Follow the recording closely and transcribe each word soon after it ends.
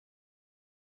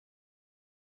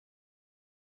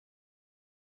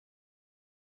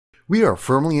We are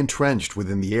firmly entrenched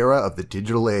within the era of the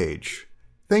digital age.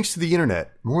 Thanks to the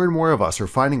internet, more and more of us are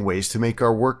finding ways to make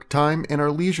our work time and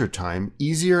our leisure time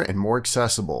easier and more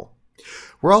accessible.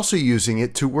 We're also using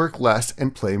it to work less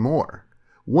and play more.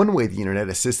 One way the internet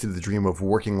assisted the dream of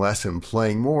working less and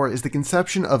playing more is the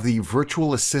conception of the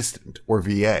virtual assistant, or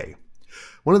VA.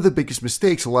 One of the biggest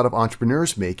mistakes a lot of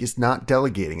entrepreneurs make is not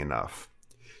delegating enough.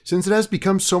 Since it has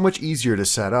become so much easier to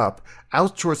set up,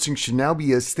 outsourcing should now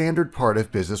be a standard part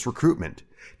of business recruitment.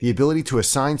 The ability to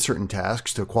assign certain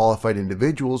tasks to qualified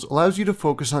individuals allows you to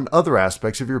focus on other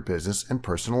aspects of your business and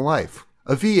personal life.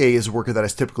 A VA is a worker that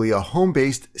is typically a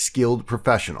home-based, skilled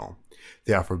professional.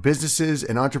 They offer businesses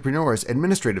and entrepreneurs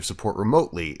administrative support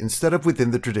remotely instead of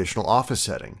within the traditional office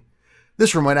setting.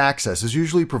 This remote access is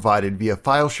usually provided via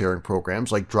file sharing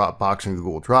programs like Dropbox and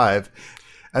Google Drive,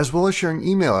 as well as sharing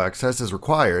email access as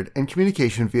required and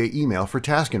communication via email for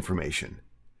task information.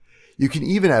 You can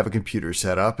even have a computer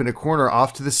set up in a corner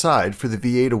off to the side for the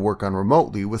VA to work on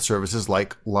remotely with services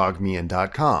like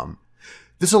logmein.com.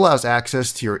 This allows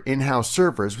access to your in-house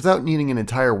servers without needing an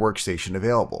entire workstation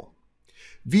available.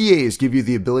 VAs give you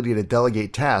the ability to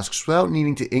delegate tasks without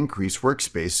needing to increase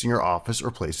workspace in your office or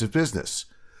place of business.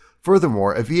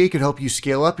 Furthermore, a VA could help you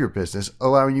scale up your business,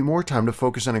 allowing you more time to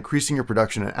focus on increasing your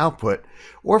production and output,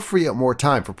 or free up more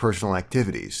time for personal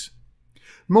activities.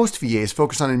 Most VAs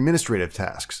focus on administrative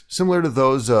tasks, similar to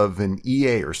those of an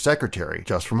EA or secretary,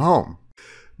 just from home.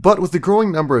 But with the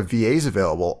growing number of VAs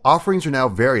available, offerings are now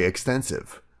very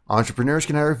extensive. Entrepreneurs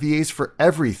can hire VAs for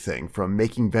everything from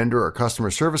making vendor or customer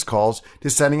service calls to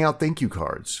sending out thank you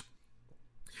cards.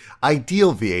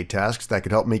 Ideal VA tasks that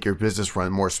could help make your business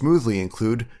run more smoothly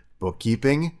include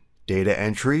bookkeeping, data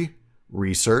entry,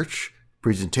 research,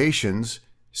 presentations,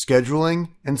 scheduling,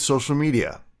 and social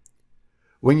media.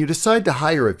 When you decide to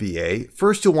hire a VA,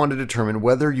 first you'll want to determine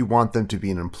whether you want them to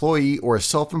be an employee or a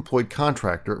self-employed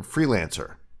contractor or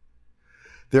freelancer.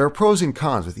 There are pros and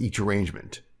cons with each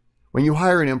arrangement. When you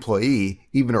hire an employee,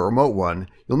 even a remote one,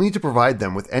 you'll need to provide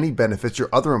them with any benefits your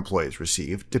other employees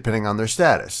receive, depending on their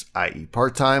status, i.e.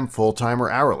 part-time, full-time, or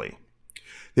hourly.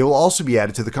 They will also be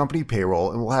added to the company payroll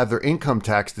and will have their income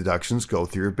tax deductions go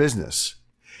through your business.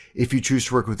 If you choose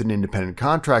to work with an independent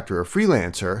contractor or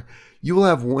freelancer, you will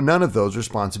have none of those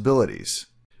responsibilities.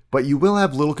 But you will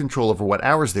have little control over what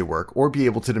hours they work or be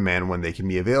able to demand when they can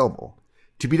be available.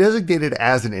 To be designated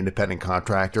as an independent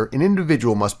contractor, an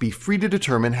individual must be free to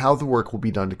determine how the work will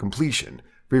be done to completion,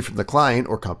 free from the client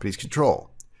or company's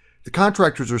control. The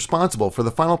contractor is responsible for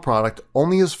the final product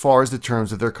only as far as the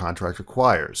terms of their contract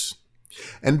requires.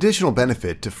 An additional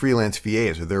benefit to freelance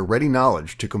VAs are their ready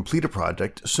knowledge to complete a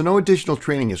project, so no additional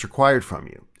training is required from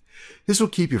you. This will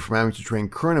keep you from having to train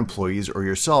current employees or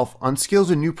yourself on skills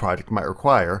a new project might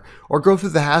require, or go through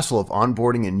the hassle of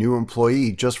onboarding a new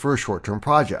employee just for a short-term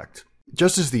project.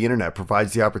 Just as the internet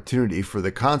provides the opportunity for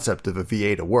the concept of a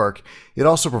VA to work, it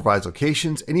also provides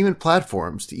locations and even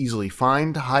platforms to easily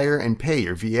find, hire, and pay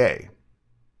your VA.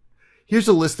 Here's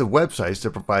a list of websites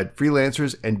that provide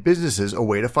freelancers and businesses a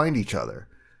way to find each other.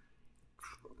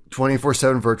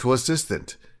 24/7 Virtual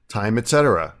Assistant, Time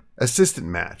Etc., Assistant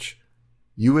Match,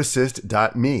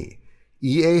 uassist.me,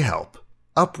 EA Help,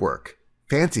 Upwork,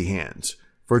 Fancy Hands,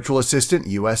 Virtual Assistant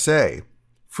USA,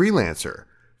 Freelancer,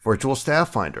 Virtual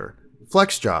Staff Finder,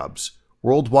 FlexJobs,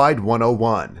 Worldwide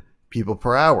 101, People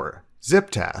Per Hour,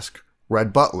 ZipTask,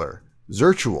 Red Butler,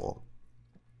 Zirtual.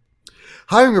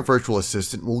 Hiring a virtual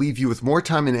assistant will leave you with more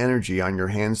time and energy on your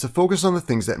hands to focus on the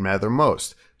things that matter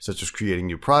most, such as creating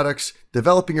new products,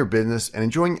 developing your business, and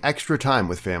enjoying extra time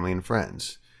with family and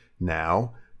friends.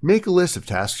 Now, make a list of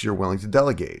tasks you're willing to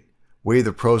delegate. Weigh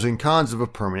the pros and cons of a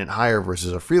permanent hire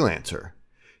versus a freelancer.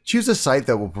 Choose a site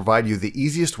that will provide you the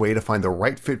easiest way to find the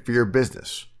right fit for your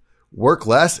business. Work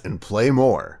less and play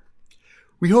more.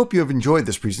 We hope you have enjoyed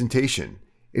this presentation.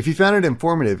 If you found it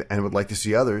informative and would like to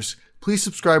see others, please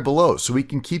subscribe below so we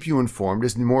can keep you informed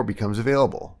as more becomes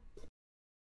available.